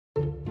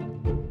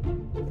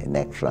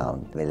next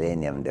round,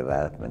 Millennium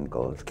Development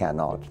Goals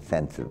cannot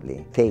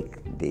sensibly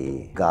take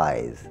the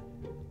guise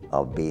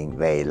of being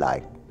very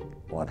like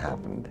what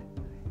happened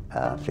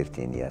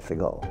 15 years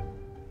ago.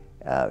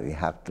 We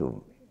have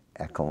to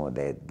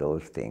accommodate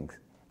those things,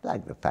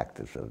 like the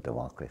factors of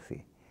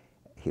democracy,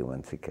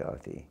 human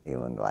security,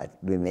 human rights,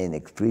 remain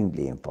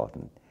extremely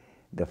important.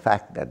 The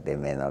fact that they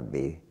may not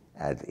be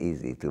as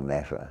easy to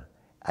measure,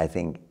 I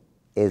think,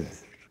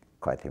 is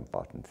quite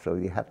important. So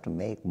you have to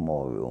make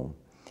more room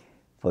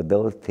for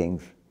those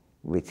things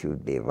which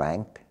should be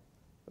ranked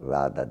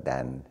rather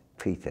than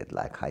treated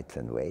like heights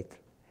and weights.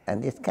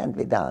 And it can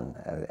be done.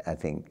 I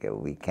think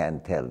we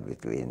can tell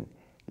between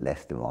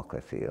less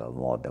democracy or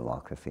more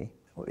democracy.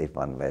 If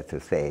one were to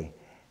say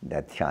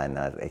that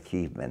China's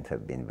achievements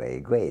have been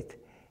very great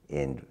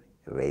in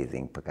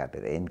raising per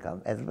capita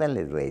income as well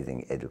as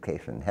raising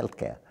education and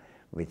healthcare,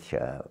 which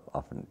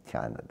often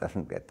China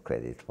doesn't get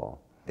credit for.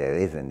 There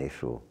is an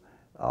issue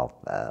of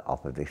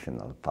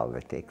oppositional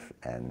politics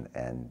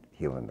and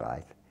human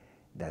rights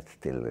that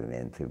still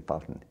remains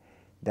important.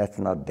 That's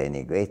not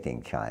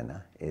denigrating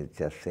China, it's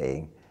just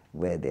saying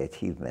where the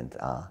achievements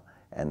are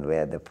and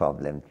where the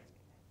problems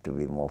to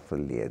be more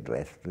fully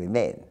addressed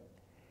remain.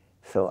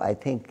 So I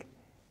think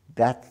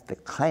that's the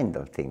kind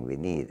of thing we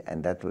need,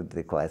 and that would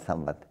require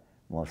somewhat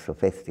more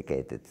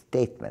sophisticated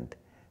statement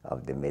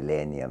of the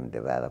Millennium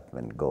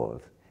Development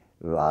Goals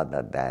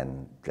rather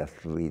than just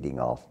reading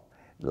off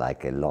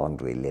like a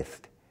laundry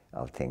list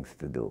of things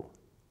to do.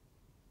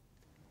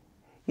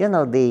 You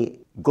know, the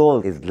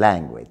goal is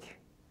language,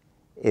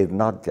 is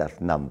not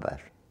just numbers.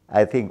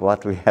 I think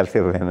what we have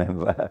to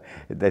remember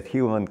is that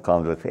human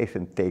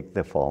conversation takes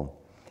the form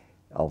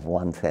of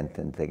one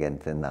sentence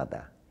against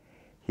another.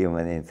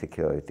 Human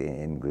insecurity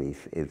in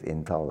Greece is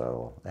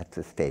intolerable. That's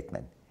a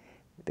statement.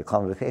 The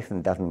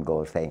conversation doesn't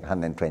go saying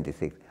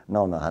 126,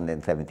 no,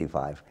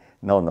 175,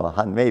 no,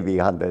 maybe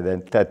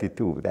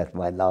 132, that's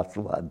my last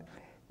one.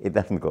 It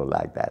doesn't go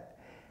like that.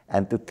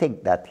 And to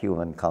think that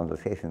human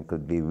conversation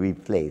could be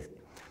replaced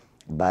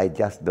by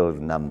just those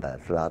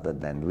numbers rather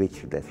than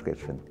rich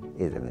description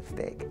is a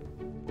mistake.